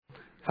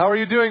How are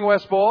you doing,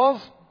 West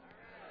Bowles?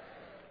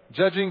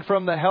 Judging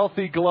from the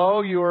healthy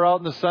glow, you were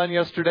out in the sun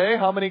yesterday.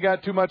 How many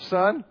got too much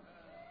sun?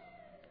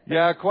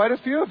 Yeah, quite a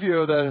few of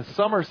you. The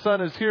summer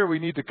sun is here. We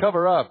need to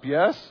cover up,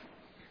 yes?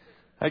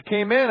 I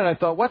came in and I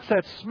thought, what's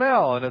that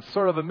smell? And it's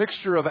sort of a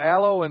mixture of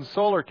aloe and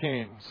solar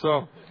cane.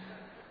 So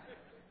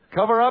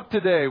cover up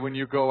today when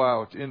you go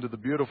out into the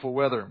beautiful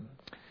weather.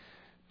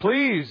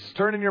 Please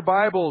turn in your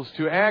Bibles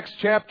to Acts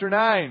chapter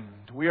 9.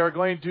 We are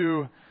going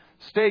to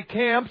stay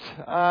camped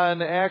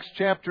on Acts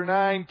chapter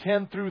 9,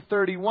 10 through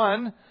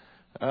 31,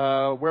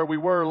 where we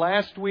were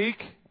last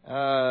week.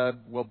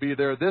 We'll be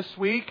there this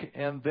week,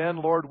 and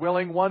then, Lord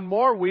willing, one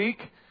more week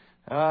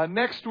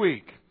next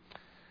week.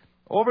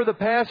 Over the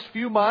past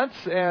few months,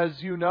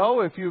 as you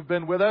know, if you've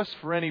been with us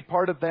for any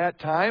part of that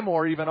time,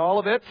 or even all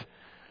of it,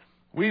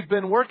 we've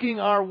been working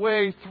our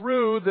way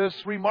through this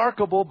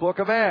remarkable book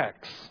of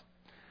Acts.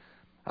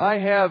 I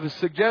have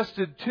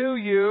suggested to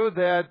you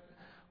that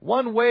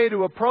one way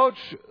to approach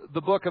the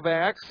book of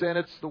Acts, and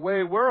it's the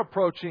way we're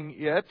approaching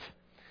it,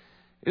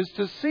 is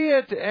to see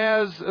it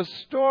as a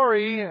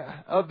story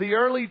of the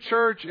early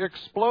church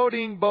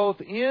exploding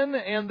both in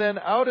and then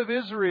out of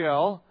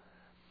Israel,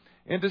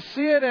 and to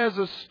see it as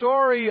a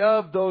story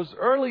of those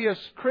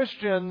earliest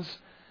Christians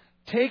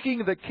taking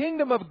the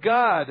kingdom of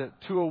God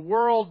to a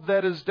world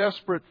that is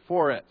desperate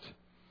for it.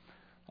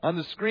 On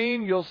the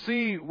screen, you'll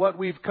see what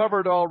we've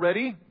covered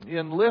already,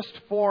 in list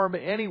form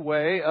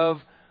anyway,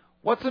 of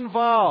what's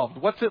involved.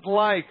 What's it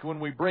like when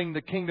we bring the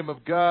kingdom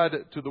of God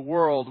to the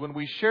world, when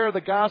we share the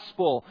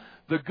gospel,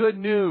 the good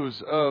news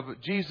of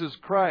Jesus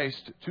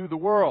Christ to the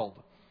world?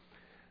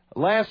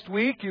 Last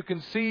week, you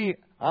can see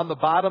on the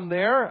bottom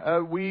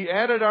there, we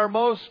added our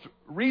most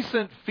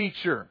recent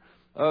feature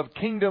of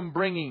kingdom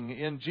bringing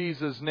in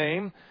Jesus'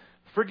 name,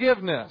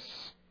 forgiveness.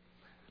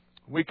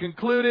 We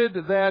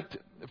concluded that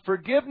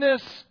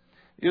forgiveness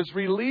is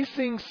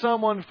releasing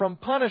someone from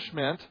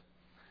punishment,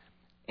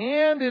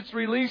 and it's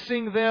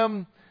releasing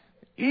them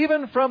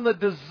even from the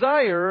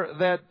desire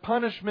that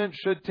punishment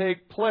should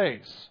take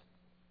place.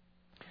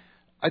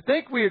 I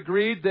think we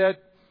agreed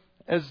that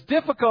as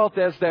difficult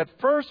as that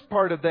first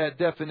part of that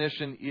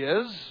definition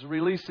is,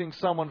 releasing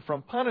someone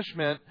from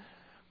punishment,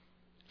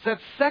 it's that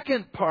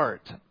second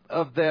part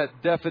of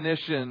that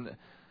definition,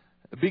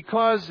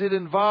 because it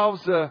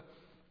involves a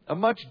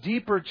much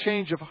deeper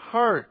change of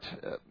heart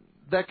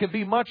that can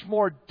be much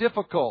more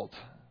difficult,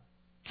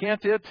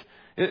 can't it?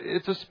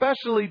 It's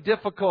especially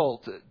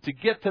difficult to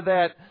get to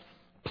that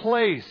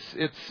place,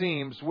 it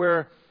seems,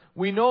 where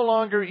we no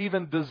longer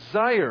even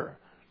desire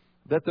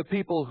that the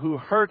people who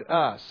hurt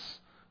us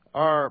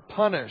are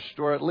punished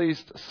or at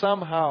least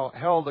somehow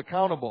held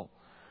accountable.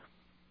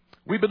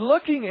 We've been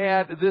looking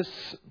at this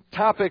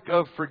topic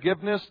of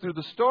forgiveness through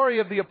the story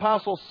of the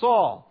Apostle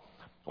Saul,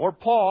 or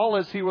Paul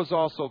as he was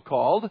also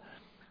called,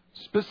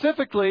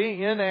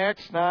 specifically in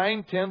Acts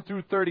 9, 10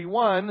 through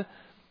 31,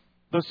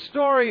 the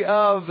story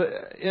of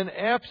an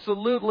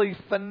absolutely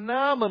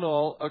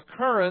phenomenal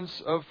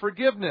occurrence of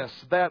forgiveness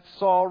that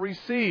Saul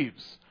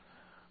receives.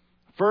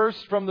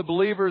 First, from the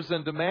believers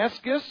in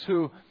Damascus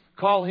who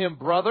call him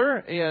brother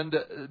and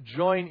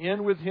join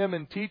in with him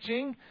in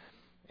teaching.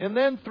 And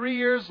then 3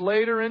 years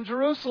later in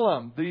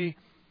Jerusalem, the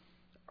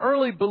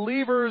early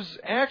believers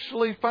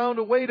actually found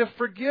a way to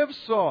forgive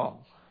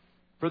Saul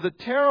for the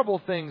terrible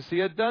things he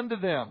had done to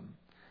them.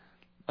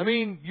 I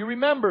mean, you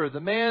remember, the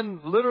man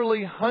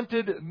literally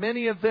hunted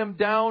many of them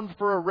down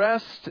for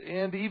arrest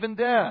and even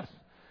death.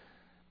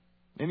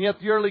 And yet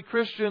the early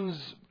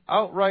Christians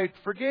outright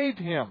forgave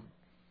him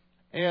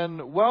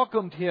and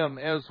welcomed him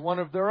as one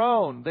of their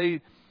own.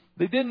 They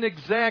didn't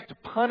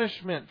exact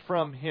punishment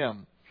from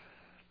him.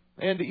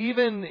 And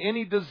even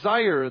any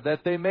desire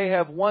that they may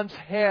have once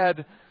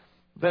had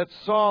that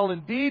Saul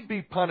indeed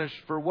be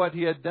punished for what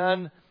he had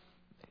done,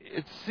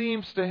 it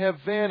seems to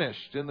have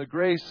vanished in the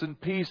grace and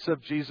peace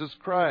of Jesus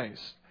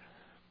Christ.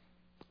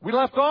 We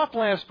left off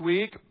last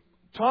week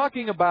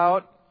talking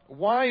about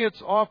why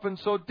it's often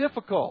so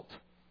difficult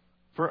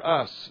for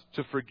us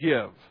to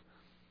forgive.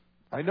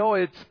 I know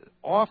it's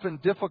often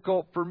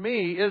difficult for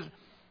me.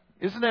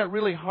 Isn't that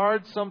really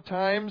hard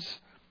sometimes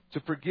to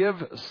forgive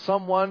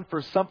someone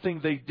for something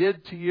they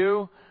did to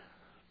you?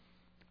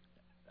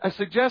 I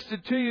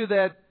suggested to you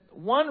that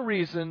one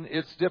reason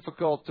it's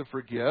difficult to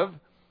forgive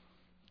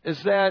is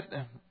that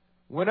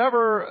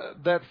whenever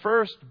that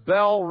first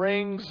bell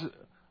rings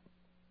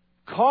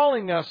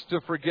calling us to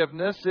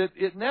forgiveness,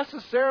 it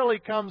necessarily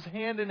comes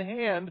hand in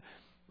hand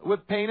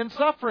with pain and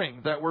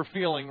suffering that we're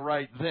feeling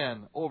right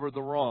then over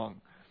the wrong.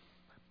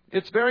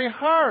 It's very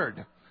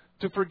hard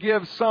to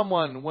forgive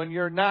someone when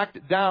you're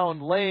knocked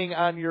down laying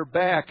on your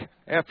back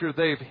after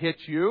they've hit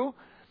you.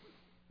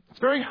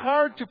 It's very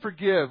hard to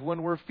forgive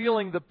when we're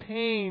feeling the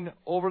pain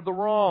over the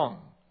wrong.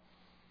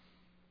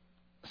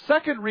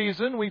 Second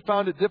reason we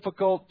found it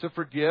difficult to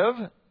forgive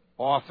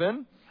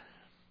often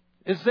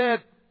is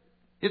that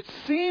it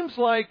seems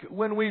like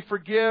when we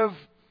forgive,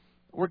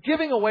 we're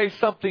giving away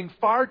something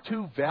far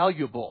too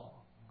valuable,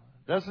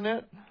 doesn't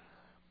it?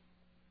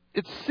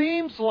 it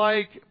seems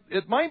like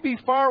it might be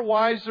far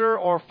wiser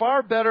or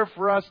far better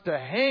for us to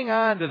hang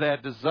on to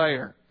that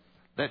desire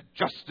that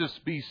justice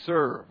be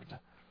served.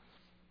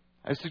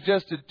 I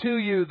suggested to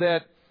you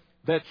that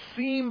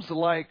seems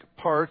like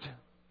part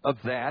of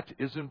that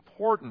is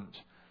important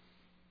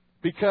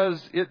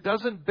because it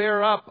doesn't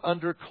bear up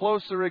under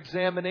closer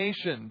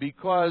examination.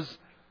 Because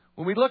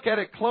when we look at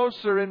it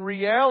closer, in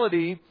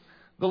reality,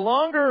 the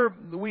longer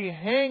we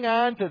hang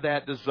on to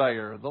that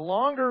desire, the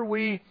longer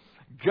we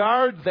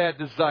guard that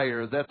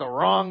desire that the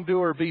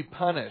wrongdoer be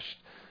punished,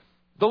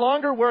 the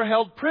longer we're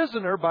held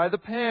prisoner by the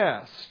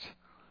past.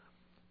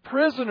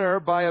 Prisoner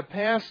by a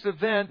past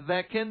event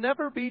that can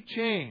never be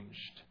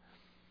changed.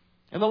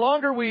 And the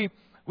longer we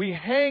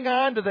hang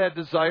on to that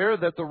desire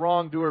that the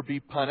wrongdoer be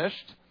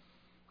punished,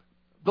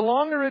 the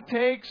longer it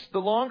takes, the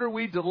longer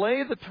we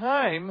delay the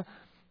time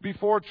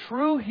before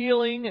true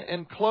healing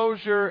and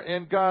closure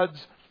and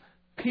God's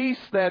peace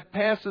that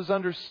passes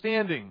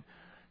understanding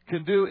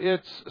can do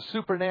its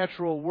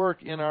supernatural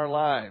work in our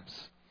lives.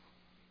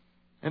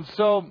 And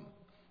so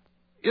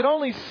it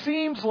only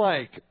seems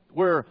like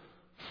we're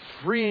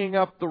freeing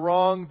up the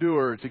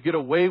wrongdoer to get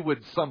away with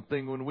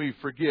something when we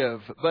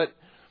forgive. But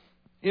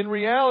in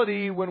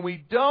reality, when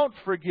we don't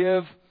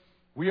forgive,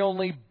 we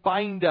only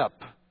bind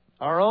up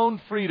our own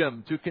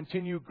freedom to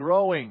continue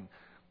growing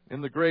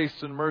in the grace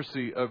and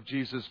mercy of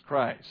Jesus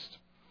Christ.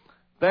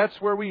 That's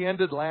where we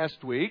ended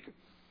last week.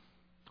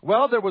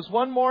 Well, there was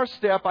one more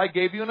step. I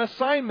gave you an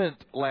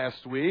assignment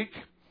last week.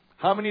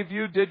 How many of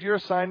you did your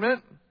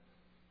assignment?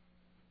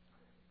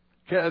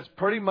 Okay, that's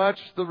pretty much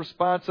the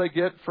response I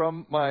get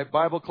from my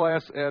Bible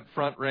class at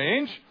Front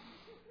Range.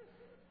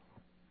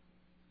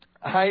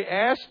 I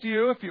asked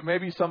you,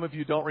 maybe some of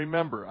you don't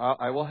remember,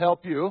 I will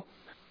help you.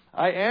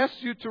 I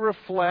asked you to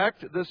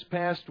reflect this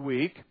past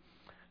week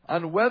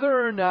on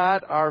whether or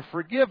not our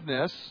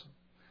forgiveness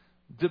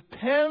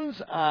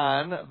depends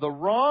on the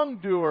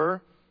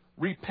wrongdoer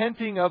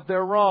repenting of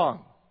their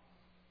wrong.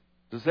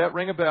 Does that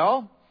ring a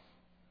bell?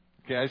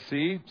 Okay, I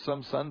see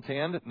some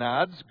suntanned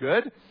nods.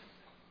 Good.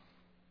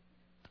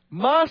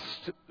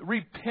 Must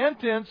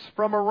repentance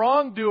from a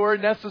wrongdoer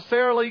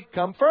necessarily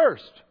come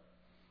first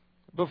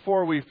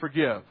before we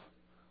forgive?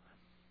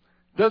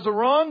 Does a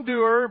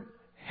wrongdoer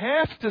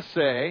have to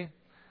say,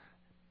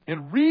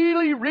 and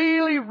really,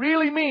 really,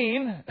 really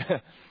mean,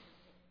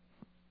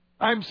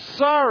 I'm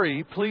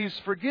sorry, please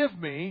forgive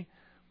me,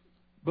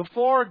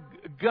 before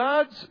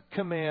God's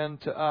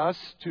command to us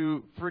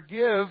to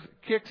forgive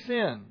kicks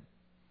in?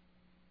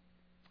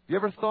 You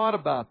ever thought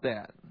about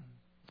that?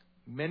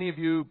 Many of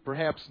you,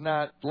 perhaps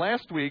not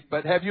last week,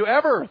 but have you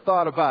ever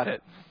thought about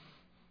it?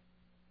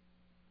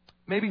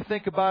 Maybe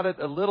think about it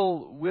a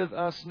little with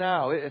us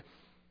now.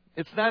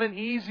 It's not an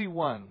easy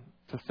one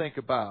to think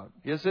about,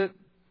 is it?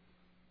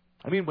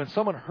 I mean, when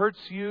someone hurts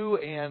you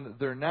and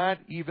they're not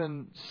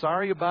even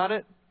sorry about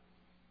it,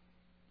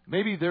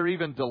 maybe they're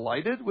even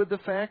delighted with the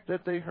fact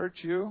that they hurt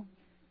you.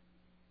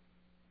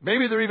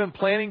 Maybe they're even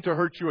planning to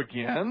hurt you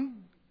again.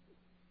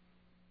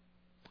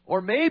 Or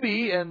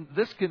maybe, and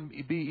this can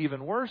be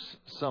even worse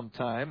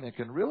sometime, it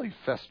can really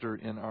fester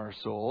in our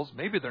souls,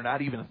 maybe they're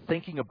not even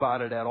thinking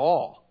about it at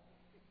all.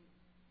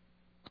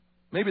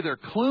 Maybe they're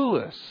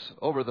clueless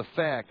over the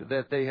fact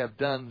that they have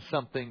done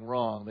something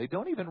wrong. They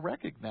don't even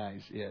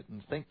recognize it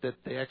and think that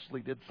they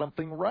actually did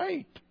something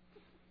right.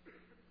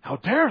 How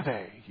dare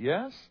they?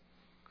 Yes?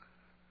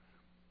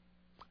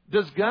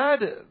 Does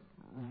God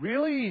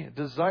really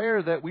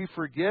desire that we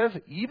forgive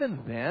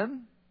even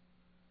then?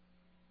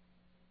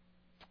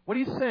 What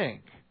do you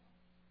think?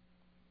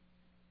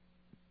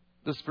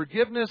 Does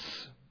forgiveness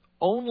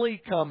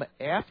only come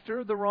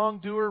after the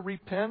wrongdoer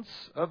repents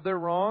of their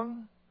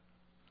wrong?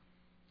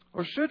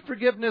 Or should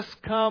forgiveness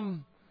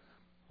come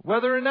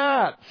whether or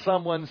not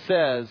someone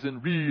says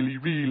and really,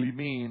 really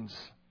means,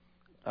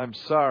 I'm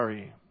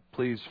sorry,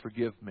 please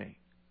forgive me?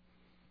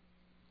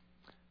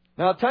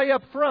 Now, I'll tell you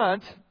up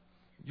front,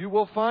 you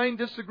will find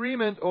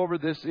disagreement over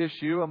this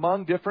issue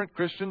among different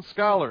Christian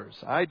scholars.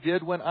 I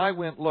did when I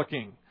went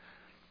looking.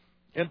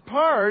 In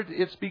part,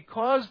 it's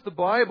because the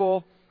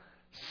Bible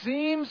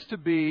seems to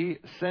be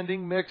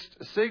sending mixed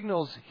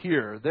signals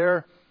here.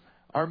 There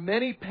are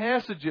many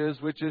passages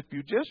which, if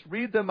you just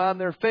read them on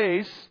their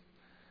face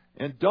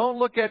and don't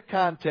look at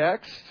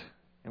context,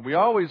 and we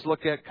always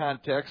look at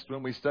context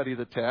when we study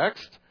the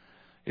text,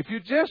 if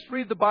you just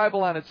read the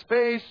Bible on its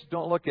face,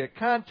 don't look at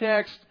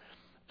context,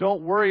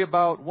 don't worry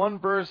about one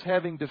verse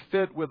having to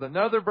fit with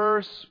another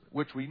verse,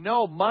 which we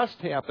know must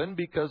happen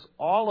because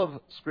all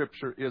of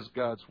Scripture is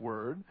God's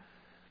Word.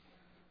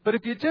 But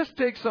if you just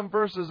take some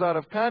verses out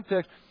of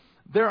context,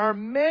 there are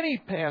many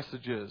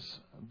passages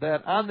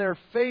that, on their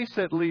face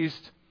at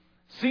least,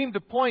 seem to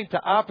point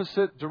to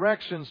opposite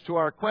directions to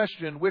our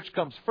question, which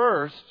comes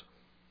first,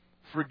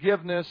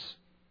 forgiveness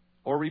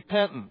or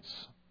repentance?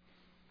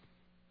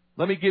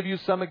 Let me give you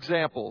some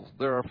examples.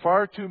 There are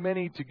far too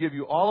many to give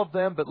you all of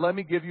them, but let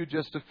me give you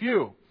just a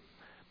few.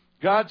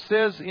 God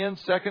says in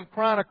 2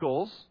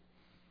 Chronicles,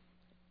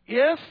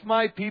 if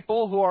my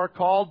people who are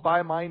called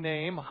by my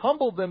name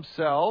humble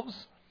themselves,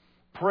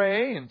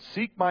 pray and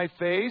seek my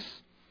face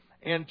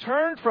and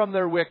turn from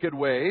their wicked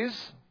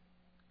ways,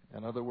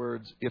 in other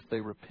words, if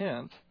they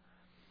repent,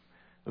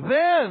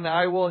 then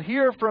I will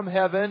hear from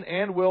heaven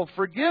and will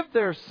forgive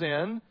their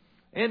sin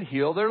and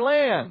heal their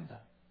land.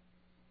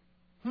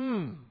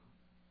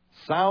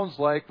 Sounds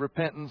like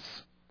repentance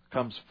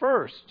comes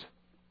first,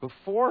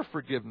 before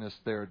forgiveness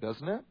there,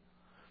 doesn't it?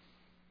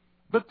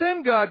 But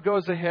then God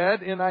goes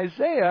ahead in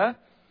Isaiah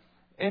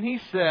and He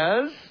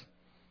says,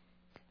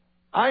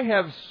 I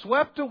have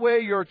swept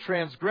away your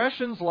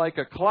transgressions like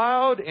a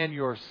cloud and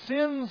your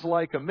sins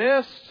like a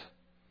mist.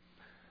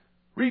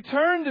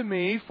 Return to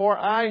me, for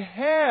I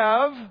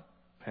have,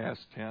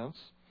 past tense,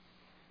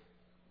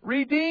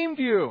 redeemed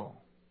you.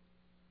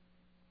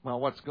 Well,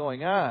 what's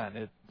going on?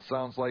 It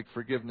sounds like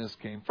forgiveness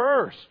came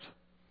first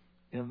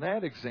in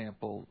that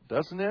example,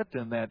 doesn't it?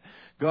 And that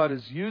God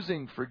is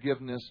using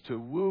forgiveness to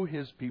woo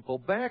His people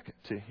back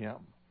to Him.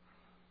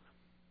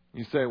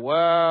 You say,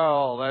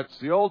 well, that's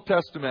the Old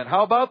Testament.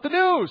 How about the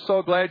New?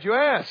 So glad you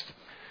asked.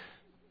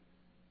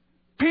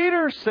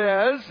 Peter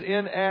says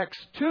in Acts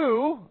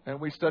 2, and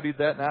we studied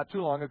that not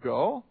too long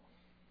ago,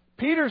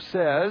 Peter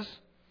says,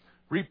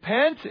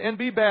 repent and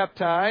be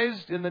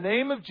baptized in the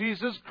name of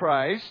Jesus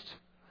Christ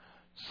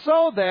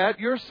so that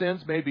your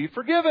sins may be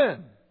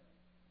forgiven.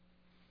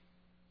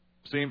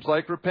 Seems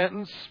like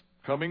repentance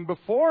coming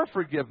before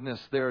forgiveness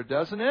there,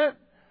 doesn't it?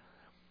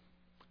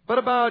 But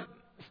about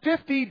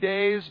 50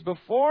 days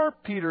before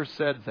Peter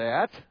said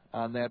that,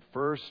 on that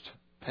first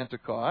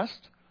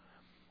Pentecost,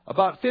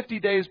 about 50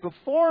 days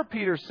before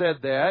Peter said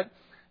that,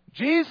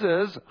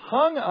 Jesus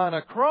hung on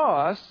a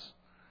cross,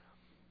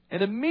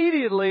 and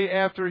immediately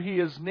after He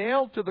is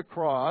nailed to the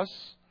cross,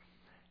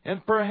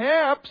 and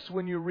perhaps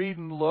when you read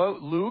in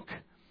Luke,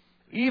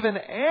 even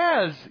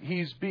as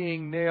He's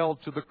being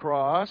nailed to the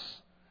cross,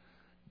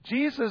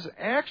 Jesus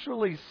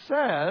actually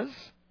says,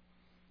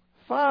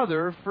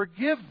 Father,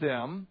 forgive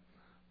them,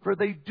 for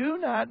they do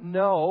not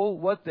know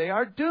what they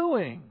are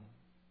doing.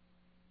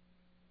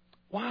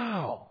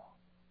 Wow.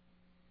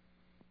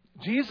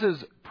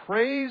 Jesus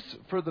prays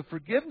for the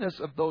forgiveness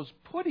of those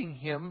putting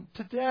Him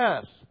to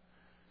death.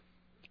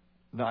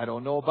 Now, I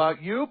don't know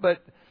about you,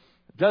 but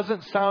it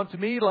doesn't sound to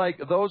me like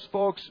those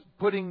folks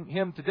putting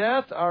Him to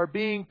death are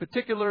being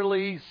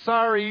particularly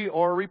sorry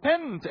or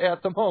repentant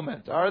at the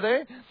moment, are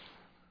they?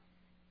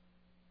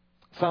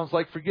 Sounds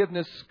like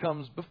forgiveness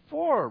comes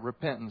before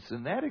repentance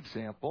in that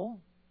example.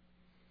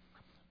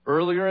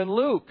 Earlier in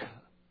Luke,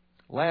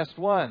 last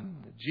one,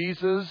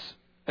 Jesus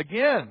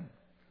again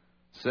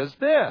says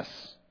this,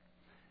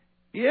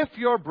 if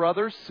your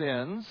brother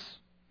sins,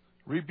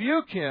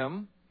 rebuke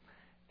him,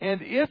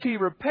 and if he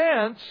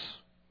repents,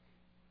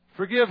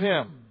 forgive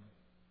him.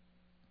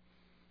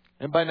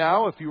 And by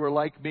now, if you were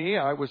like me,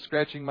 I was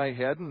scratching my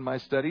head in my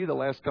study the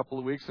last couple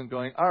of weeks and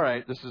going, all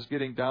right, this is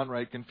getting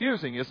downright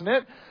confusing, isn't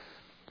it?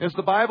 Is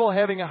the Bible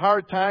having a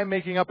hard time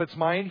making up its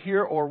mind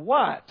here, or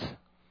what?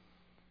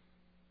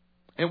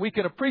 And we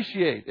can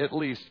appreciate, at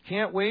least,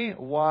 can't we,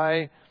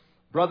 why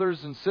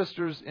brothers and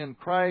sisters in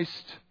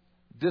Christ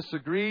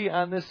disagree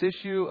on this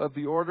issue of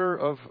the order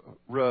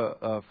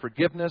of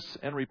forgiveness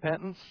and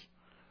repentance?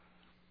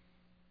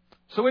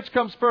 So which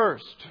comes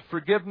first,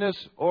 forgiveness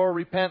or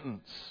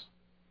repentance?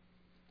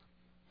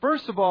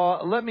 First of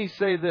all, let me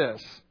say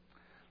this.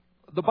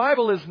 The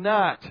Bible is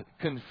not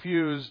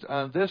confused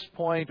on this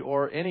point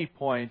or any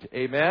point.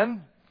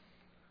 Amen?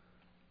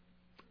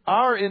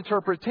 Our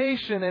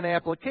interpretation and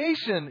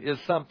application is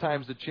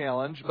sometimes a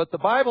challenge, but the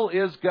Bible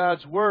is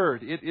God's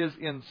Word. It is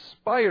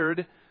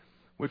inspired,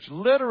 which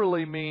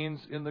literally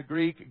means in the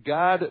Greek,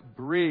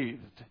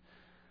 God-breathed.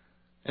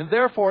 And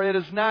therefore, it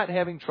is not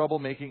having trouble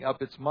making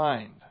up its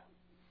mind.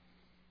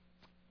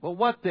 Well,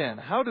 what then?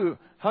 How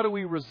do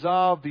we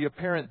resolve the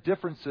apparent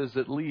differences,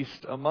 at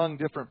least among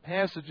different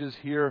passages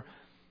here,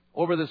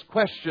 over this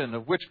question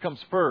of which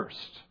comes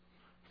first,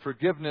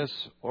 forgiveness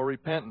or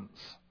repentance?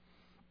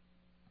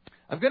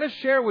 I'm going to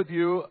share with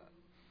you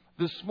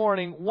this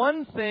morning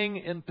one thing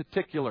in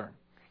particular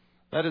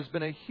that has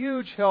been a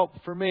huge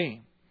help for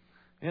me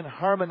in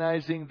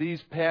harmonizing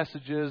these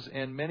passages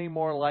and many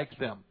more like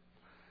them.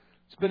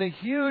 It's been a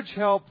huge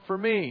help for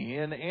me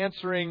in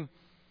answering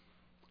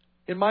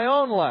in my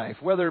own life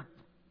whether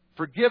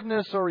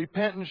forgiveness or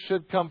repentance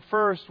should come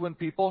first when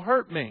people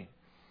hurt me.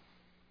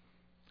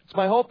 It's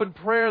my hope and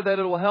prayer that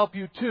it will help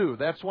you too.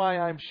 That's why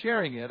I'm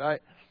sharing it.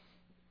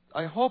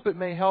 I hope it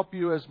may help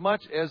you as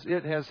much as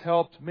it has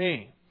helped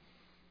me.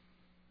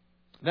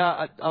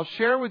 Now, I'll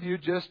share with you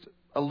just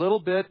a little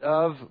bit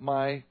of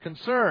my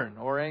concern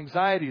or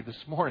anxiety this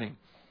morning.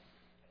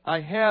 I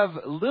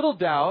have little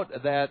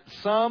doubt that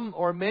some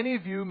or many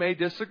of you may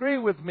disagree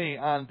with me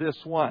on this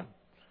one.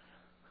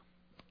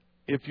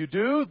 If you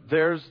do,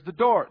 there's the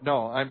door.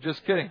 No, I'm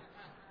just kidding.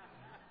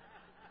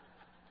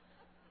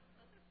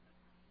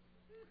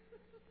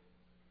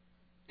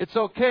 It's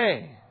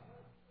okay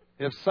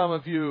if some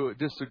of you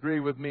disagree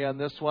with me on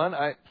this one.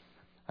 I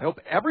hope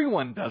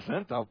everyone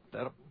doesn't. That'll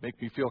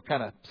make me feel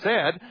kind of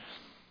sad.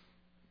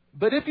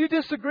 But if you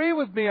disagree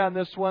with me on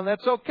this one,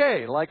 that's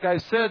okay. Like I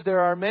said, there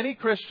are many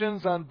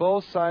Christians on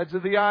both sides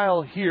of the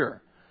aisle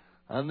here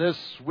on this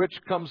which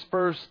comes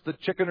first, the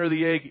chicken or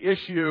the egg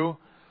issue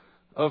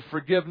of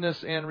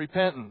forgiveness and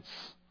repentance.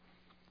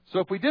 So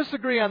if we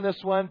disagree on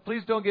this one,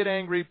 please don't get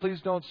angry. Please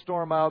don't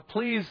storm out.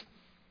 Please,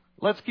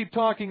 let's keep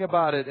talking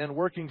about it and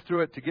working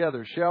through it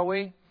together, shall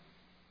we?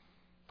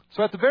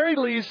 So at the very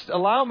least,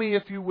 allow me,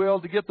 if you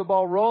will, to get the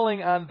ball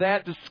rolling on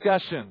that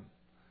discussion.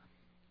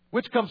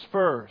 Which comes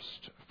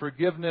first,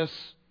 forgiveness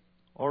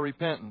or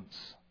repentance?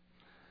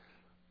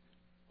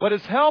 What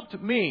has helped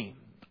me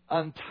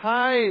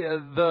untie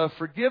the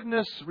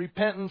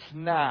forgiveness-repentance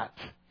knot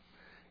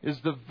is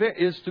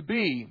to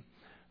be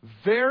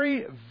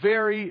very,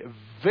 very,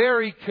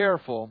 very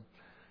careful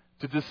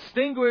to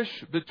distinguish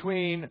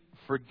between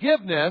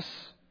forgiveness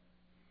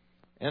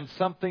and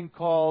something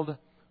called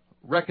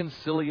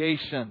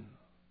reconciliation.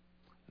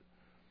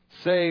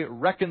 Say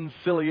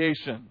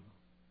reconciliation.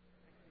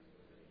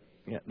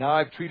 Yeah, now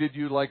I've treated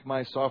you like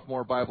my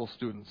sophomore Bible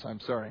students. I'm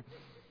sorry.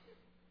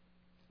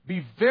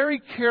 Be very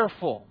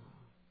careful,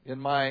 in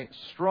my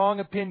strong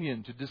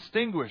opinion, to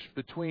distinguish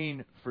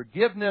between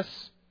forgiveness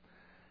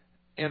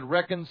and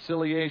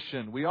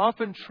reconciliation. We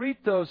often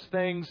treat those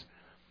things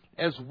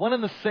as one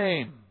and the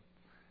same.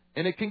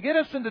 And it can get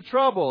us into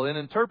trouble in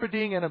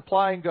interpreting and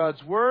applying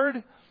God's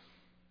Word.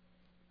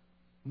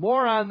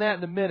 More on that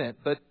in a minute.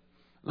 But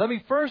let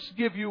me first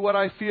give you what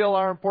I feel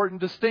are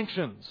important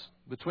distinctions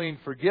between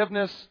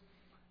forgiveness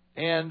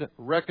and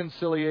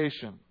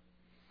reconciliation.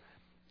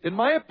 In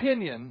my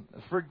opinion,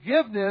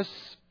 forgiveness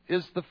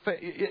is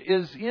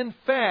in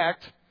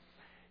fact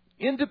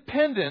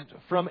independent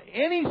from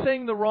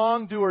anything the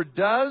wrongdoer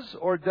does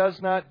or does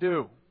not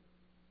do.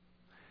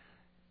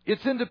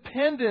 It's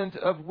independent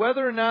of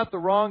whether or not the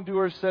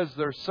wrongdoer says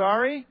they're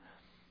sorry.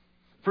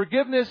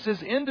 Forgiveness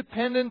is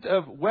independent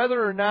of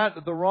whether or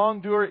not the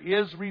wrongdoer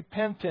is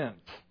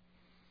repentant.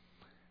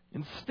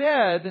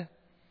 Instead,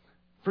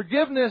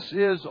 forgiveness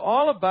is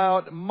all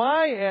about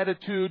my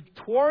attitude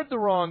toward the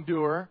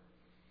wrongdoer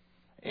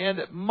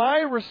and my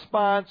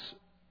response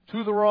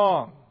to the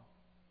wrong.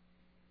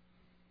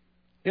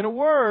 In a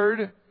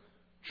word,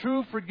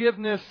 true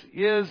forgiveness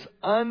is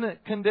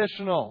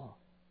unconditional.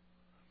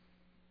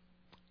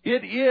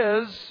 It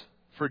is,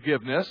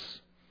 forgiveness,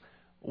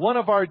 one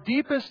of our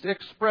deepest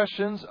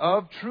expressions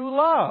of true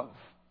love.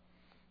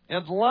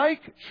 And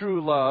like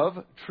true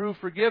love, true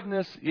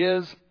forgiveness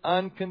is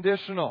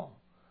unconditional.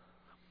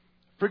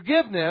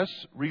 Forgiveness,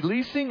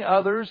 releasing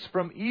others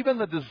from even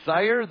the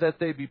desire that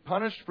they be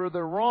punished for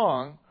their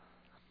wrong,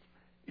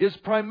 is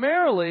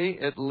primarily,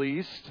 at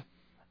least,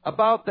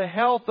 about the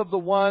health of the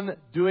one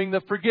doing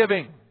the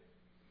forgiving.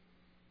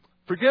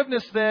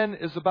 Forgiveness, then,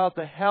 is about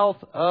the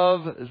health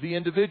of the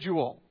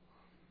individual.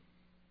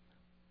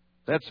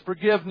 That's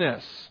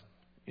forgiveness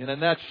in a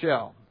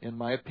nutshell, in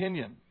my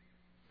opinion.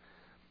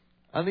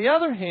 On the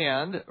other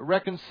hand,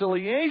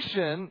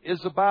 reconciliation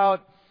is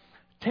about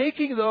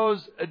taking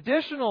those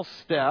additional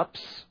steps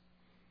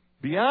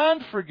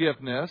beyond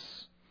forgiveness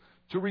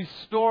to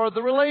restore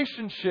the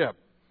relationship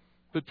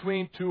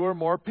between two or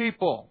more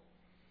people.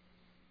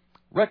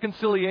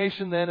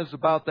 Reconciliation, then, is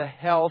about the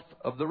health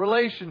of the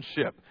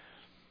relationship.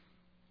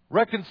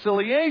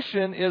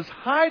 Reconciliation is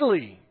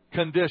highly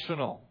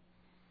conditional.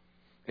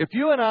 If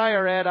you and I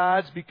are at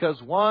odds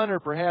because one or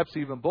perhaps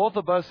even both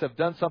of us have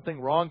done something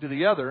wrong to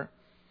the other,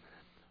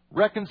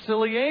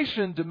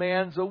 reconciliation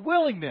demands a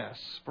willingness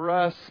for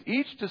us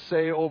each to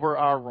say over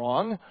our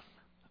wrong,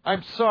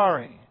 "I'm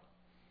sorry.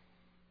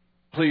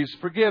 Please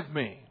forgive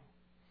me."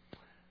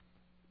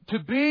 To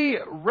be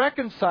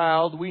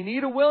reconciled, we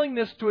need a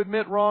willingness to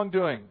admit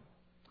wrongdoing,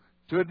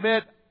 to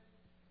admit,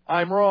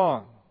 "I'm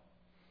wrong."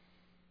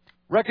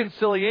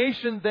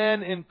 Reconciliation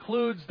then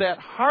includes that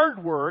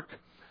hard work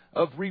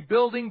of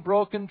rebuilding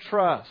broken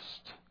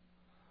trust.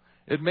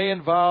 It may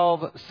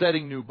involve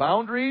setting new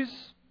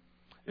boundaries.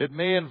 It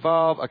may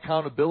involve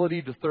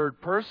accountability to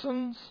third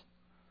persons.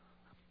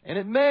 And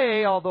it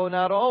may, although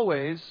not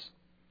always,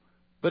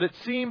 but it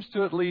seems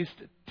to at least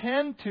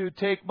tend to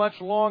take much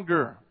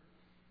longer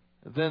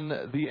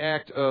than the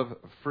act of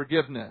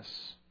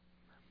forgiveness.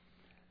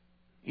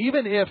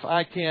 Even if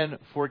I can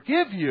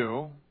forgive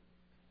you,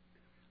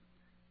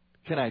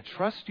 can I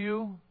trust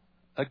you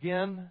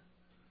again?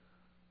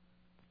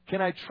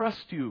 Can I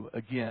trust you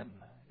again?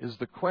 Is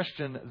the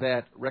question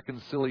that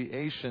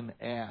reconciliation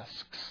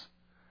asks.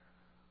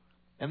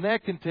 And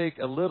that can take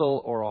a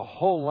little or a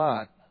whole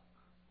lot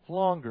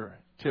longer,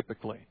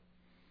 typically.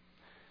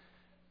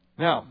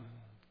 Now,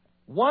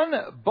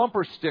 one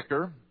bumper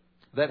sticker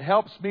that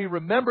helps me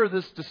remember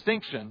this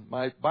distinction,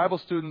 my Bible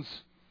students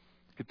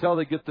could tell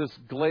they get this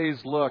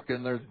glazed look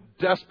and they're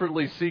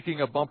desperately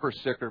seeking a bumper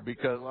sticker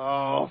because,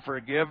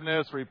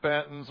 forgiveness,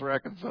 repentance,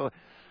 reconciliation.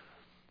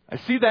 I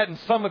see that in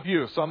some of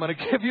you, so I'm going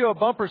to give you a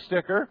bumper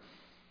sticker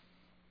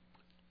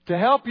to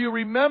help you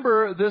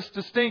remember this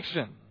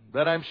distinction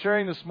that I'm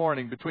sharing this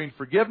morning between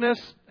forgiveness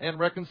and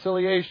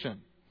reconciliation.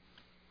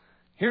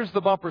 Here's the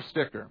bumper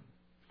sticker.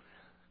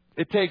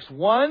 It takes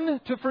one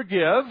to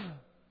forgive,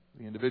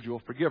 the individual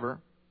forgiver,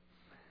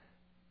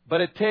 But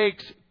it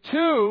takes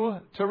two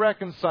to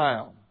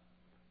reconcile.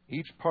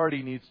 Each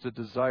party needs to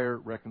desire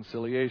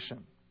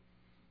reconciliation.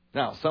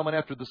 Now, someone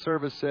after the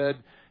service said,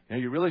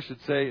 you really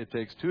should say it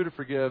takes two to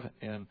forgive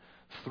and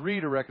three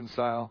to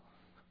reconcile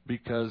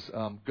because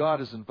God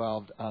is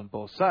involved on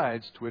both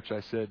sides, to which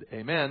I said,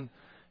 amen,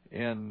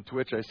 and to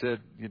which I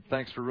said,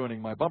 thanks for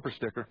ruining my bumper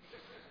sticker.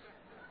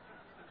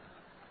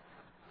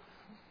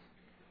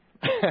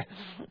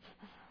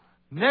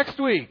 Next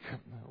week,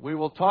 we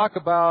will talk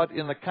about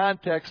in the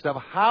context of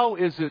how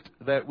is it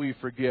that we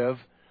forgive,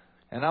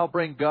 and I'll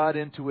bring God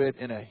into it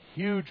in a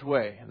huge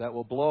way that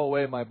will blow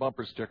away my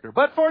bumper sticker.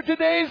 But for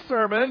today's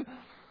sermon,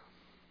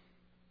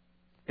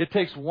 it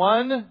takes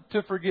one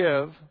to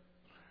forgive,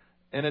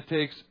 and it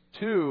takes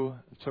two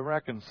to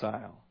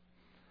reconcile.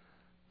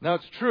 Now,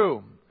 it's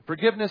true.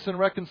 Forgiveness and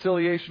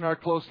reconciliation are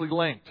closely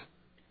linked,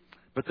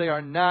 but they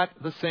are not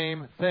the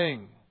same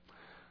thing.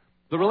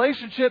 The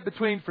relationship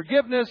between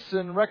forgiveness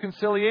and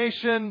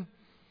reconciliation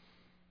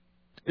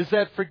is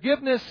that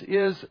forgiveness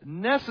is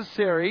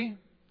necessary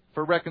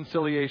for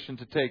reconciliation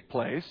to take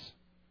place,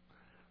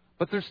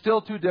 but they're still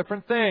two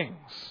different things.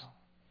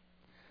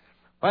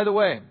 By the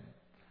way,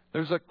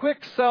 there's a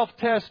quick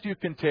self-test you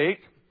can take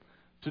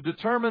to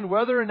determine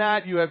whether or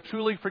not you have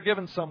truly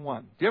forgiven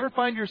someone. Do you ever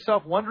find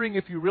yourself wondering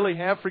if you really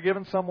have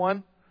forgiven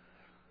someone?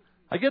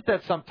 I get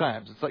that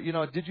sometimes. It's like,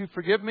 did you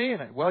forgive me?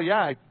 And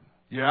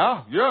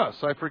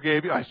yes, I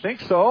forgave you. I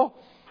think so.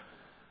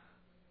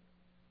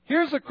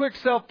 Here's a quick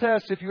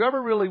self-test. If you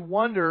ever really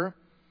wonder,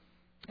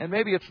 and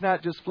maybe it's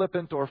not just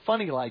flippant or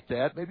funny like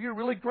that, maybe you're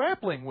really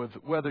grappling with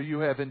whether you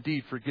have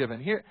indeed forgiven.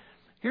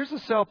 Here's a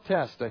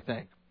self-test, I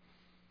think.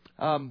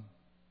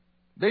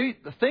 Maybe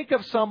think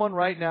of someone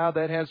right now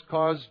that has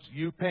caused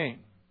you pain.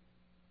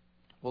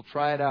 We'll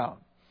try it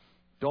out.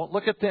 Don't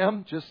look at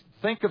them, just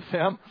think of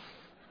them.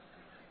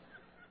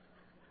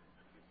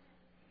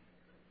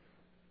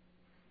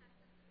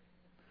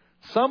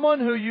 Someone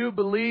who you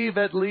believe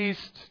at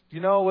least,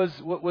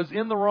 was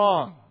in the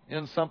wrong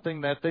in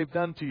something that they've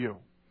done to you.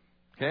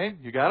 Okay,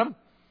 you got them?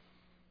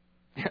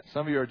 Yeah,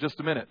 some of you are just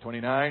a minute,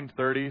 29,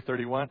 30,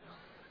 31.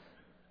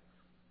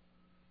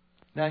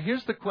 Now,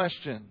 here's the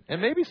question.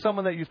 And maybe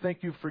someone that you think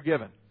you've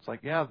forgiven. It's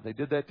like, yeah, they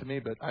did that to me,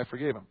 but I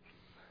forgave them.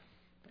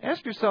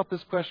 Ask yourself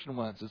this question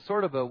once. It's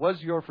sort of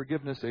was your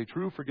forgiveness a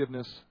true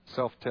forgiveness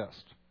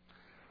self-test?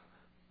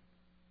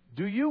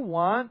 Do you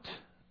want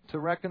to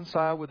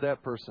reconcile with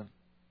that person?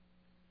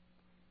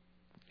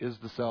 Is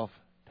the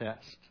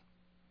self-test.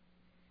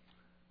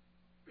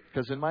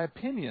 Because in my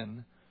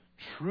opinion,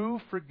 true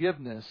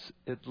forgiveness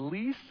at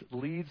least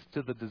leads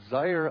to the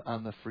desire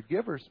on the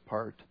forgiver's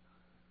part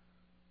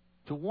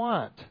to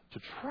want,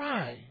 to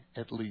try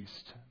at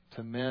least,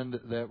 to mend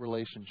that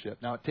relationship.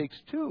 Now, it takes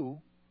two.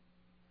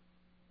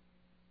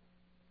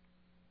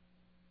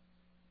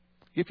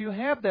 If you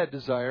have that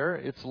desire,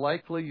 it's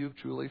likely you've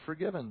truly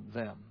forgiven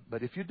them.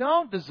 But if you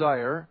don't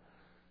desire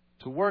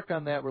to work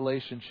on that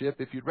relationship,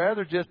 if you'd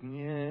rather just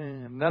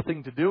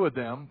nothing to do with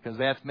them, because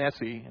that's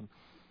messy, and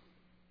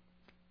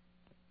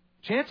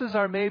chances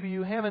are maybe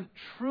you haven't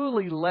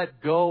truly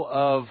let go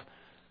of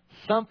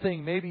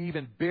something maybe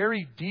even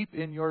buried deep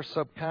in your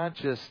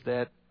subconscious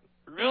that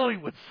really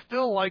would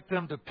still like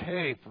them to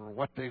pay for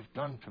what they've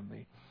done to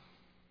me.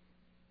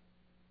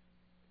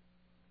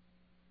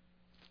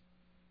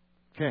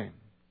 Okay.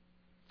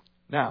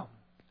 Now,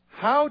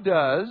 how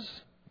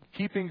does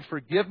keeping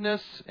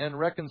forgiveness and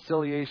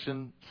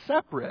reconciliation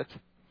separate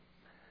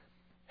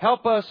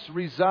help us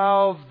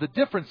resolve the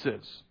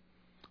differences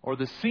or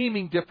the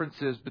seeming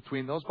differences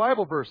between those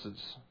Bible verses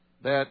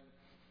that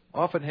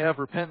often have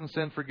repentance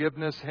and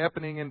forgiveness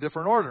happening in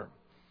different order?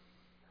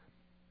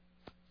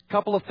 A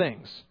couple of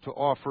things to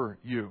offer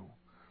you.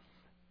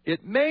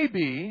 It may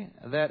be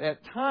that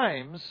at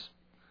times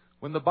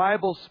when the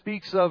Bible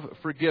speaks of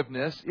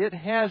forgiveness, it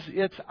has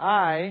its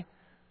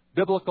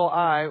biblical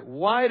eye,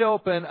 wide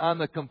open on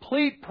the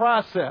complete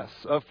process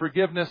of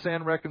forgiveness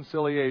and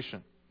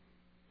reconciliation.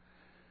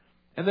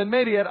 And then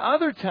maybe at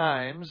other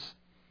times,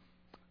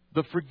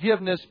 the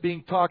forgiveness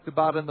being talked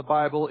about in the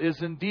Bible is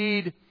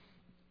indeed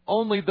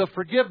only the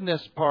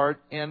forgiveness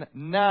part and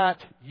not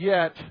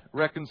yet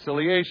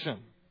reconciliation.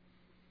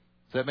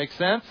 Does that make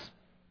sense?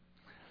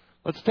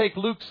 Let's take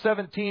Luke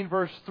 17,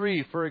 verse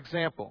 3, for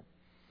example.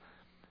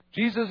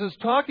 Jesus is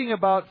talking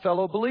about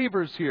fellow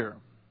believers here.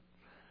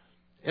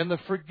 And the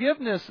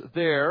forgiveness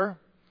there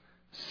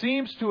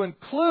seems to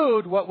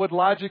include what would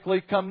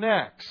logically come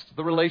next.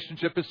 The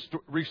relationship is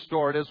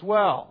restored as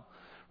well.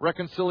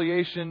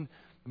 Reconciliation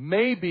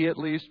may be at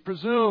least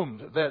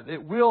presumed that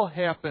it will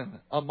happen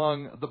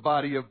among the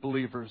body of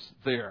believers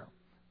there.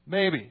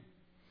 Maybe.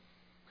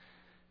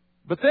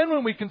 But then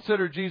when we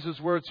consider Jesus'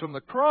 words from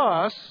the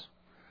cross,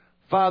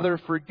 Father,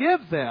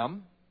 forgive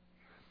them,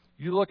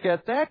 you look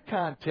at that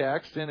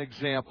context and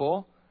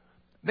example,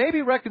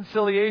 maybe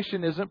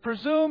reconciliation isn't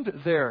presumed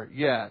there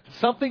yet.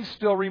 Something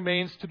still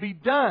remains to be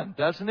done,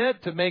 doesn't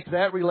it, to make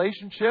that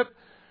relationship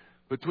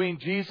between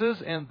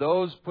Jesus and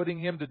those putting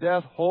Him to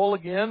death whole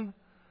again?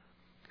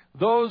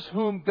 those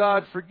whom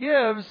God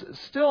forgives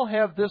still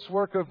have this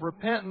work of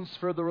repentance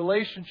for the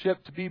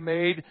relationship to be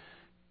made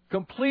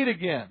complete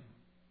again.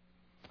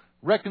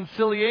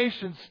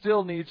 Reconciliation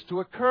still needs to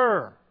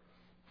occur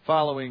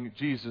following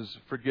Jesus'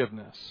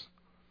 forgiveness.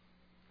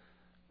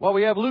 While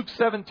we have Luke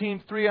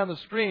 17:3 on the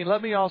screen,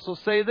 let me also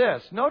say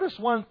this. Notice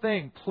one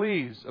thing,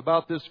 please,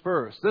 about this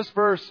verse. This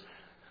verse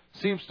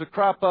seems to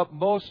crop up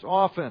most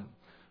often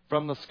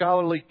from the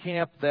scholarly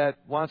camp that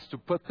wants to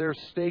put their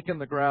stake in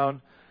the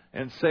ground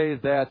and say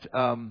that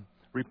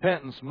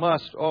repentance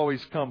must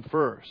always come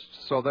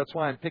first. So that's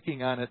why I'm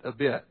picking on it a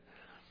bit.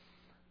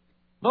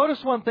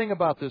 Notice one thing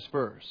about this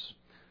verse.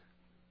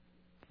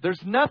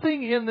 There's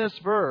nothing in this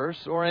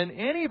verse or in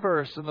any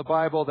verse in the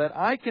Bible that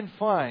I can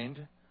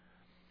find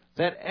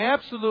that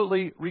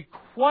absolutely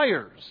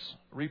requires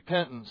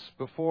repentance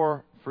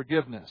before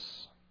forgiveness.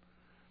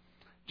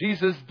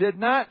 Jesus did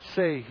not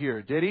say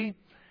here, did He?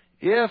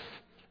 If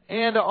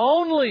and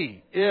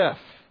only if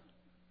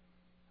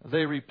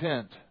they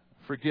repent,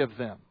 forgive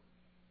them.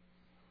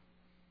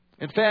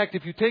 In fact,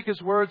 if you take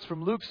His words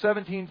from Luke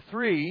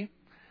 17:3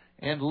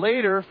 and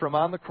later from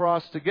On the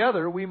Cross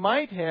Together, we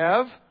might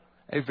have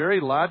a very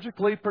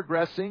logically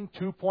progressing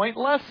 2-point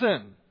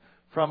lesson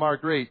from our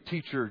great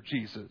teacher,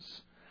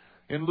 Jesus.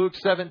 In Luke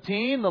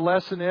 17, the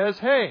lesson is,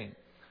 hey,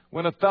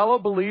 when a fellow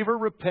believer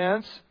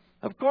repents,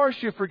 of course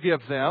you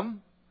forgive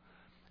them.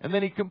 And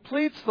then He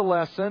completes the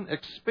lesson,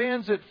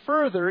 expands it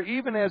further,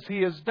 even as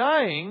He is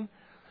dying.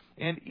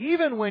 And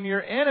even when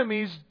your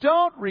enemies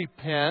don't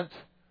repent,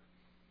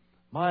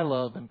 my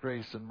love and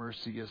grace and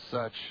mercy is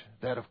such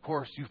that, of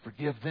course, you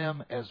forgive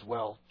them as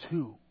well,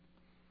 too.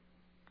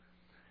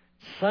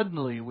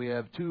 Suddenly, we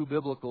have two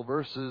biblical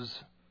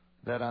verses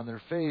that on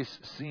their face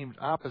seemed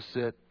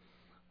opposite,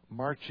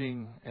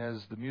 marching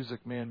as the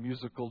Music Man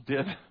musical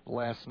did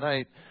last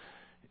night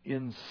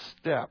in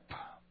step.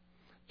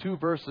 Two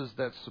verses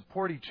that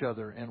support each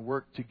other and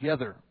work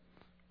together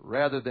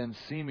rather than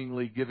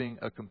seemingly giving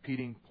a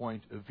competing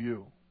point of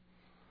view.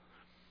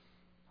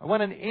 I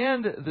want to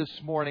end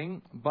this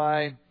morning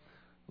by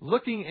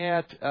looking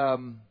at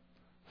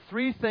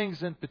three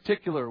things in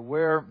particular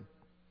where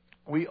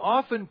we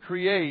often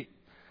create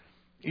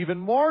even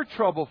more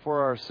trouble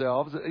for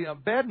ourselves.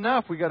 Bad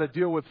enough we got to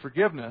deal with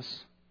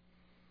forgiveness,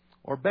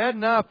 or bad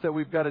enough that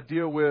we've got to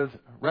deal with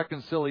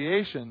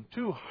reconciliation.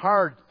 Two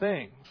hard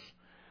things.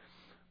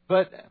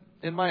 But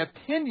in my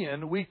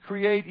opinion, we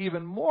create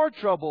even more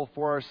trouble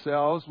for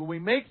ourselves when we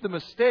make the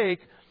mistake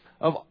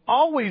of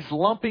always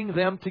lumping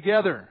them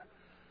together,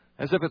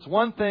 as if it's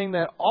one thing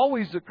that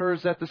always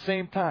occurs at the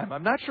same time.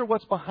 I'm not sure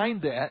what's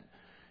behind that.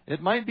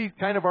 It might be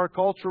kind of our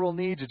cultural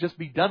need to just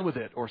be done with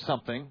it or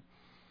something.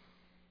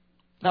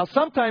 Now,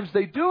 sometimes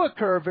they do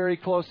occur very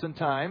close in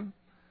time,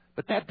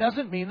 but that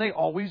doesn't mean they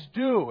always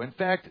do. In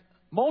fact,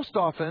 most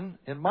often,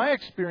 in my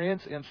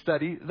experience and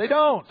study, they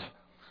don't.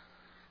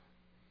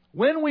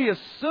 When we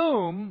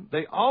assume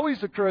they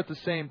always occur at the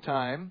same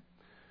time,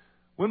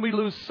 when we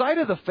lose sight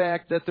of the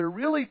fact that they're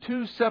really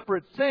two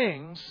separate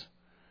things,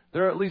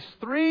 there are at least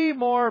three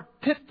more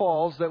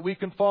pitfalls that we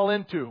can fall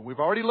into. We've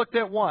already looked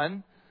at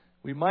one.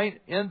 We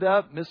might end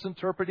up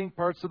misinterpreting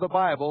parts of the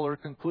Bible or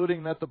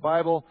concluding that the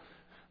Bible,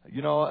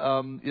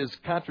 is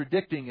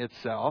contradicting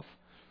itself.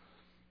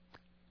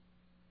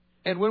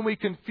 And when we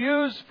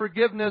confuse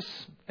forgiveness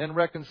and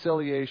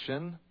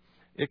reconciliation,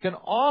 it can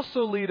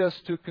also lead us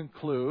to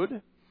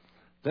conclude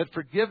that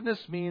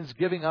forgiveness means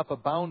giving up a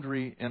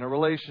boundary in a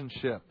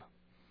relationship,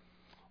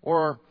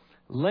 or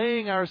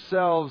laying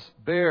ourselves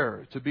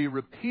bare to be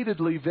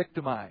repeatedly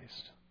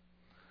victimized.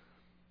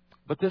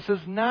 But this is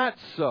not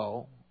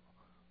so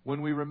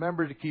when we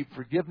remember to keep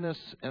forgiveness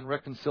and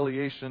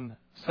reconciliation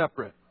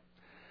separate.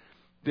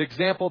 The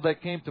example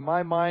that came to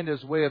my mind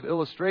as way of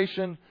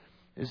illustration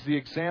is the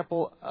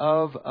example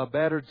of a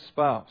battered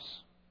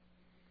spouse.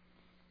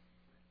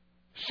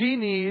 She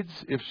needs,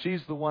 if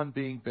she's the one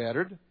being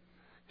battered,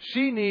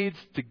 she needs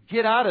to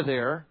get out of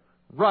there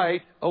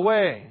right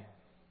away.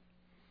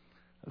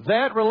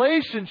 That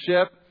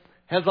relationship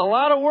has a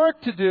lot of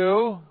work to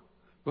do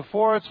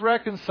before it's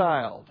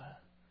reconciled.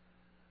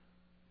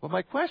 Well,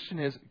 my question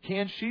is,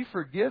 can she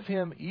forgive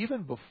him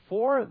even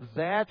before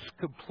that's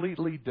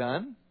completely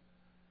done?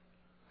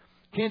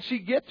 Can she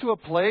get to a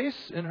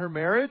place in her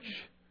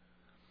marriage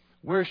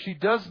where she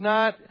does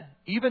not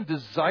even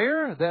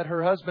desire that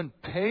her husband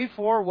pay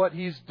for what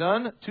he's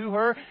done to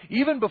her,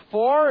 even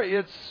before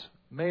it's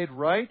made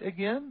right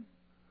again?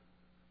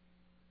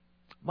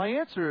 My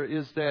answer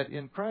is that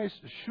in Christ,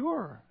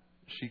 sure,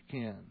 she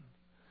can.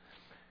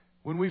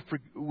 When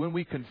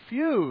we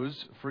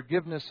confuse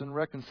forgiveness and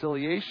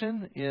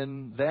reconciliation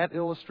in that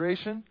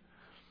illustration,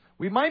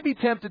 we might be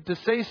tempted to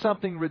say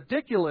something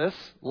ridiculous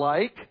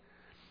like,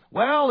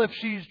 well, if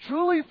she's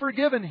truly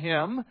forgiven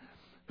him,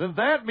 then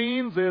that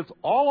means it's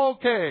all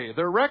okay.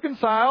 They're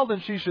reconciled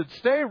and she should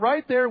stay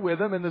right there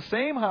with him in the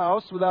same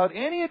house without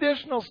any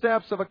additional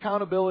steps of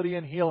accountability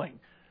and healing.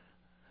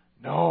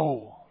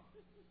 No.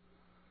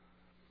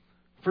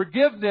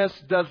 Forgiveness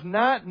does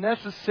not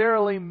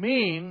necessarily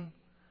mean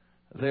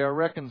they are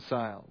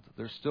reconciled.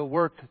 There's still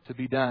work to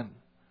be done.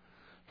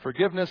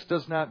 Forgiveness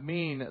does not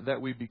mean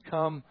that we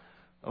become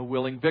a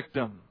willing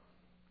victim.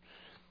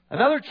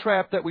 Another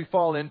trap that we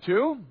fall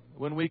into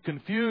when we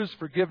confuse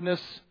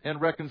forgiveness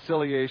and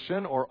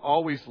reconciliation, or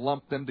always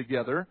lump them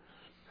together,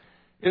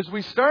 is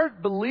we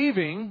start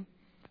believing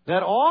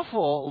that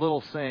awful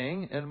little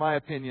saying, in my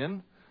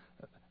opinion,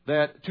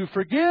 that to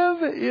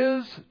forgive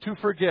is to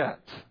forget.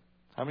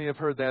 How many have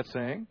heard that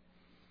saying?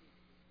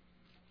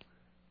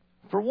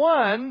 For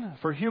one,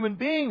 for human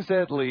beings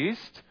at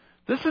least,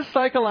 this is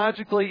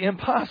psychologically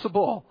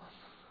impossible.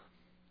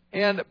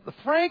 And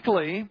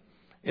frankly,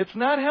 it's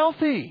not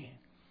healthy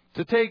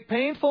to take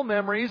painful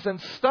memories and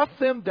stuff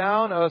them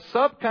down a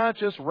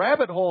subconscious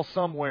rabbit hole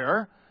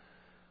somewhere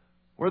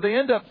where they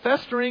end up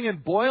festering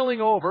and boiling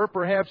over,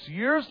 perhaps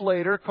years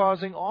later,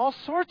 causing all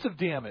sorts of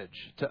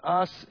damage to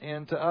us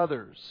and to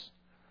others.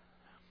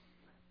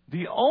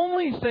 The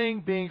only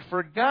thing being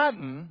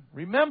forgotten,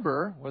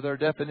 remember, with our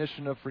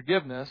definition of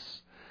forgiveness,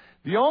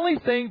 the only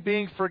thing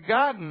being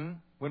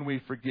forgotten when we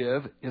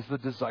forgive is the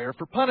desire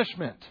for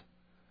punishment.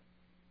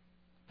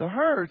 The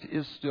hurt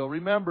is still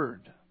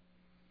remembered.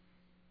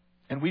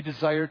 And we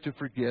desire to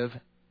forgive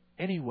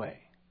anyway.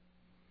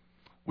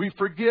 We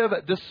forgive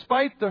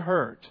despite the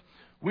hurt.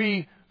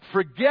 We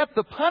forget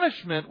the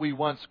punishment we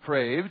once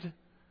craved,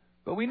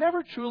 but we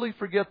never truly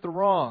forget the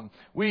wrong.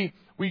 We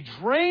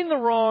drain the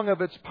wrong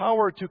of its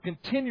power to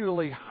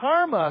continually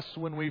harm us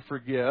when we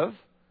forgive,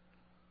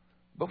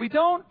 but we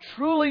don't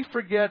truly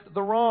forget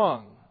the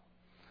wrong.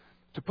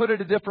 To put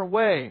it a different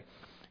way,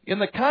 in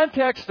the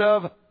context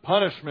of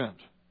punishment,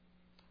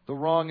 the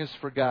wrong is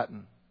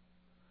forgotten.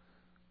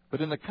 But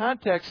in the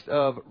context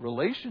of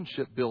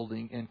relationship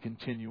building and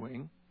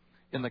continuing,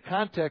 in the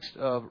context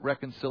of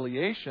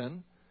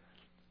reconciliation,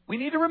 we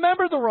need to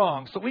remember the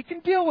wrong so we can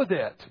deal with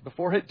it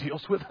before it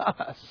deals with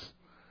us.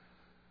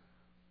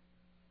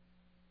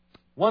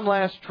 One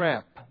last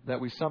trap that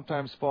we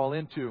sometimes fall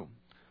into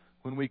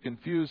when we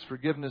confuse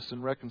forgiveness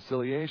and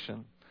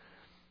reconciliation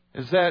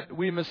is that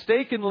we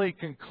mistakenly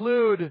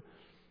conclude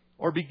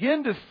or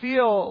begin to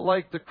feel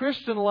like the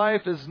Christian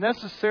life is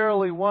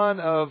necessarily one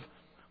of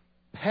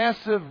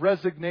passive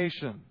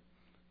resignation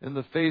in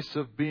the face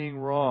of being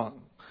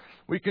wrong.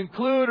 We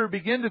conclude or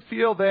begin to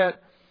feel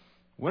that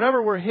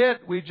whenever we're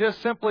hit, we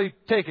just simply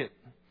take it.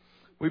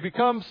 We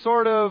become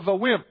sort of a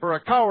wimp or a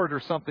coward or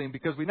something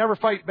because we never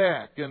fight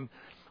back. And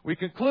we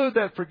conclude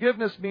that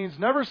forgiveness means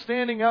never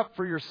standing up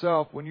for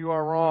yourself when you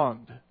are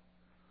wronged.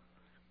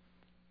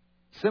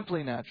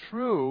 Simply not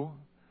true.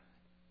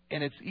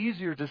 And it's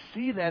easier to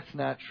see that's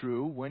not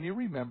true when you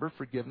remember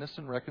forgiveness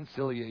and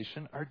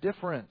reconciliation are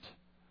different.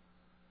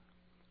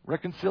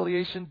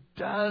 Reconciliation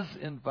does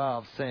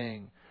involve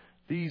saying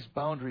these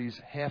boundaries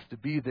have to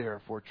be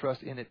there for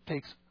trust, and it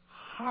takes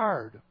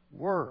hard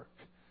work.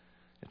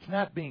 It's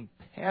not being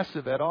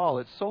passive at all.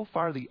 It's so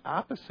far the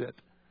opposite.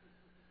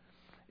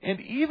 And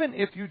even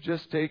if you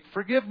just take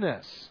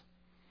forgiveness,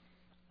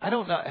 I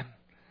don't know,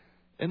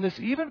 and this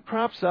even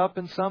crops up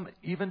in some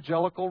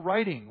evangelical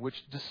writing,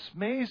 which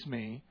dismays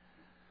me.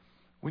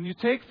 When you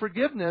take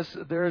forgiveness,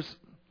 there's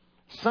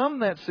some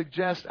that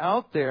suggest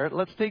out there,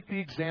 let's take the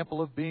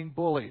example of being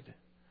bullied.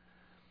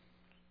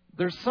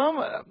 There's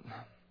some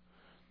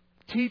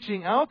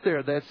teaching out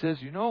there that says,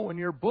 when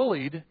you're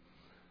bullied,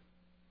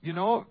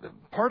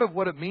 part of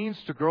what it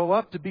means to grow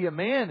up to be a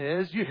man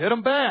is you hit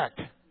them back.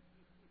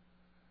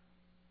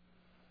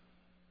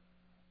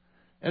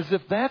 As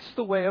if that's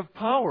the way of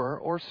power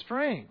or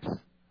strength.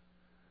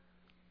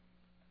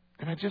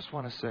 And I just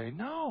want to say,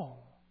 no.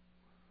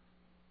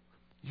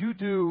 You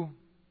do,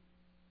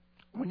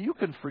 when you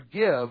can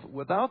forgive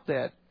without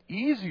that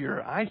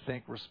easier, I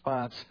think,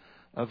 response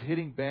of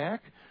hitting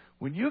back,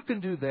 when you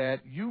can do that,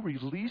 you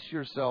release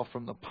yourself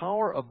from the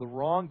power of the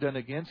wrong done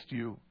against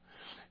you.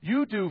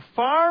 You do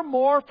far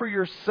more for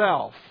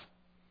yourself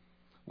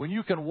when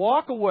you can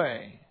walk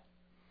away.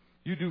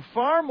 You do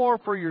far more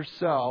for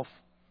yourself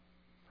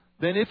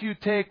than if you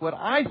take what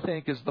I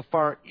think is the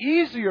far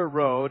easier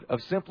road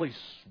of simply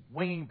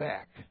swinging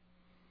back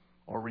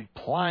or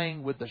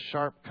replying with the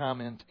sharp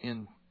comment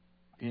in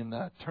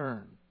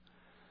turn.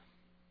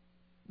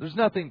 There's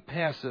nothing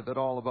passive at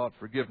all about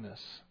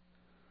forgiveness.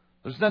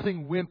 There's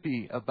nothing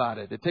wimpy about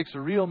it. It takes a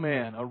real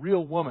man, a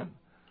real woman,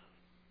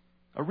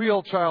 a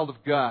real child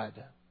of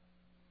God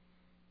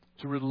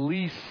to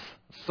release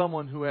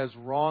someone who has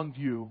wronged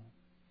you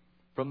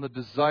from the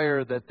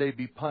desire that they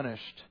be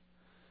punished,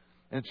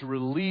 and to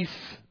release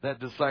that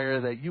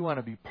desire that you want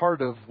to be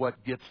part of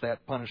what gets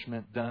that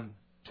punishment done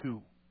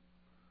too.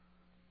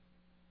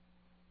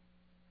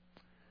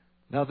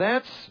 Now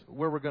that's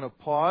where we're going to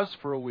pause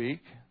for a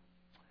week.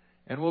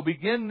 And we'll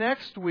begin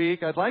next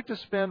week. I'd like to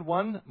spend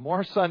one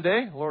more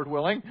Sunday, Lord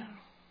willing,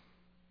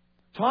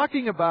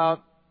 talking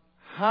about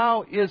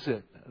how is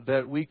it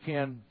that we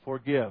can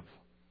forgive.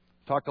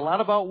 Talked a lot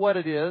about what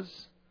it is.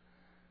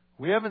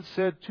 We haven't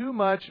said too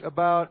much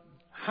about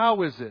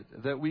how is it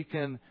that we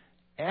can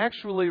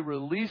actually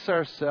release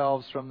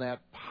ourselves from that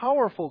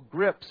powerful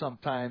grip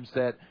sometimes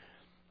that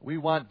we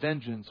want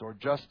vengeance or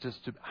justice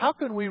to. How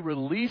can we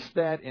release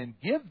that and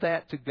give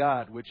that to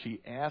God, which He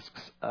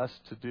asks us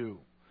to do?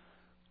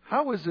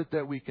 How is it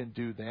that we can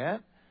do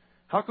that?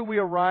 How can we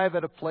arrive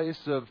at a place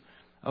of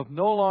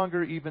no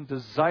longer even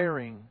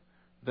desiring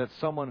that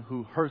someone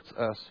who hurts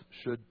us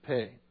should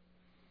pay?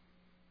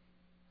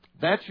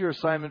 That's your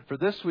assignment for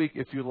this week,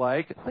 if you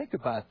like. Think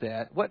about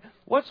that.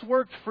 What's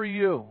worked for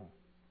you?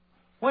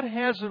 What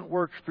hasn't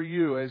worked for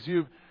you as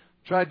you've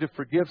tried to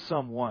forgive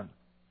someone?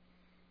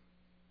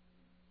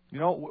 You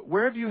know,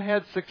 where have you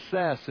had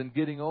success in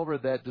getting over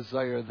that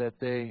desire that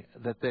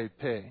they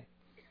pay?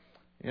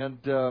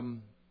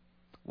 And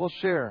we'll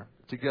share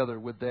together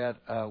with that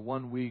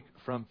 1 week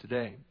from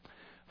today.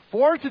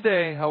 For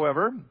today,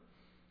 however,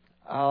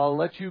 I'll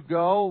let you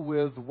go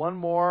with one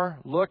more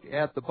look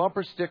at the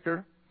bumper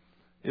sticker.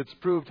 It's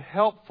proved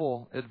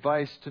helpful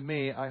advice to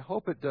me. I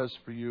hope it does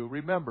for you.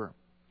 Remember,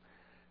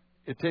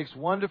 it takes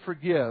 1 to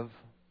forgive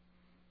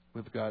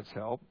with God's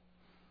help,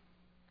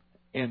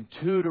 and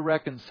 2 to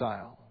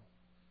reconcile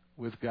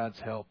with God's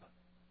help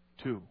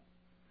too.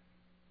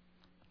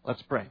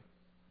 Let's pray.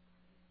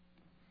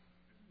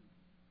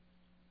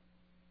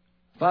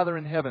 Father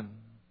in heaven,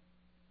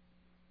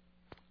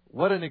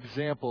 what an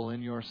example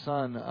in your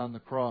Son on the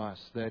cross,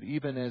 that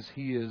even as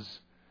He is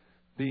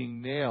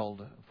being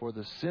nailed for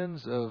the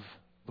sins of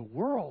the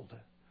world,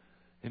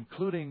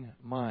 including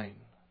mine,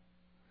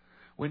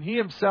 when He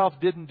Himself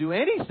didn't do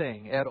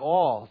anything at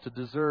all to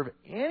deserve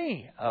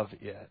any of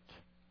it,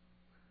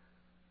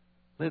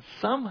 that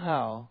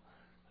somehow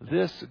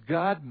this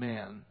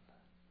God-man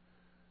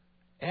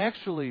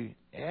actually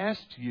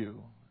asked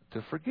you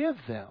to forgive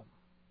them.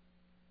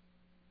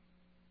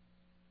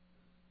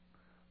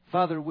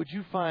 Father, would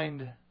you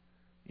find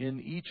in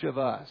each of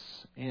us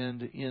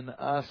and in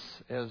us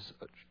as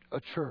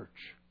a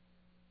church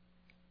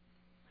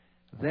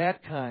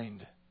that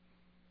kind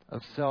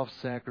of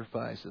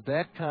self-sacrifice,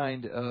 that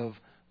kind of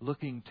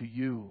looking to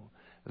you,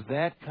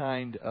 that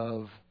kind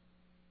of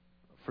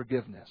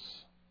forgiveness.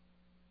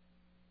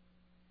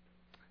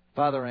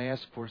 Father, I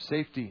ask for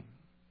safety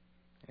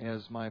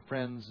as my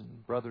friends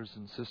and brothers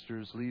and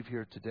sisters leave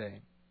here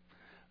today.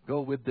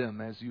 Go with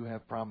them as you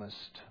have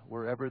promised,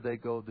 wherever they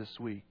go this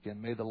week,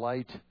 and may the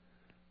light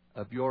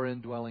of your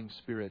indwelling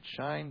Spirit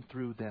shine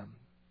through them.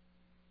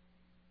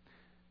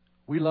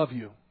 We love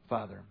you,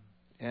 Father,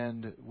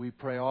 and we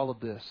pray all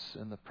of this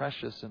in the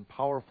precious and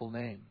powerful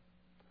name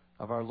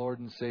of our Lord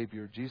and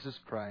Savior, Jesus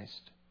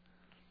Christ.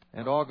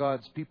 And all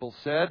God's people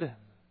said,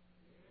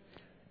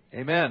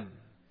 Amen.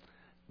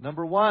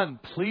 Number 1,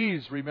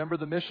 please remember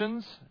the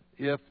missions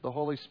if the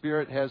Holy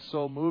Spirit has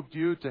so moved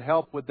you to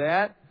help with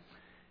that.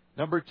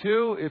 Number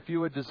 2, if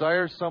you would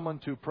desire someone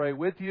to pray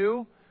with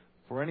you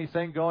for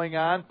anything going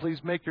on,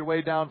 please make your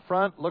way down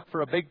front. Look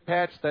for a big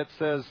patch that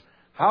says,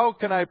 "How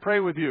can I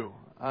pray with you?"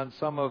 on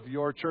some of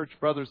your church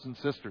brothers and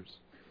sisters.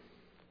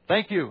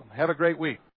 Thank you. Have a great week.